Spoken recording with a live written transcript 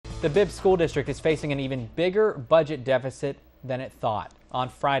The Bibb School District is facing an even bigger budget deficit than it thought. On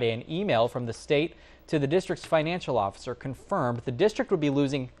Friday, an email from the state to the district's financial officer confirmed the district would be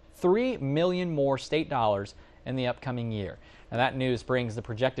losing $3 million more state dollars in the upcoming year. Now, that news brings the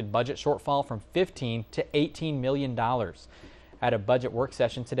projected budget shortfall from $15 to $18 million. At a budget work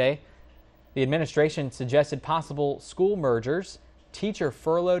session today, the administration suggested possible school mergers, teacher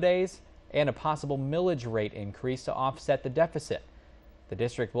furlough days, and a possible millage rate increase to offset the deficit. The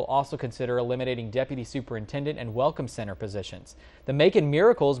district will also consider eliminating deputy superintendent and welcome center positions. The Making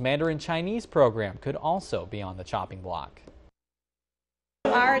Miracles Mandarin Chinese program could also be on the chopping block.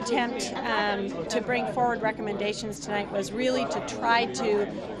 Our attempt to bring forward recommendations tonight was really to try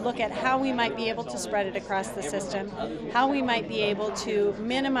to look at how we might be able to spread it across the system, how we might be able to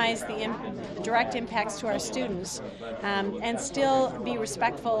minimize the direct impacts to our students, and still be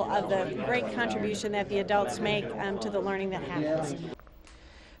respectful of the great contribution that the adults make to the learning that happens.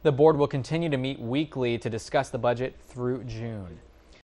 The board will continue to meet weekly to discuss the budget through June.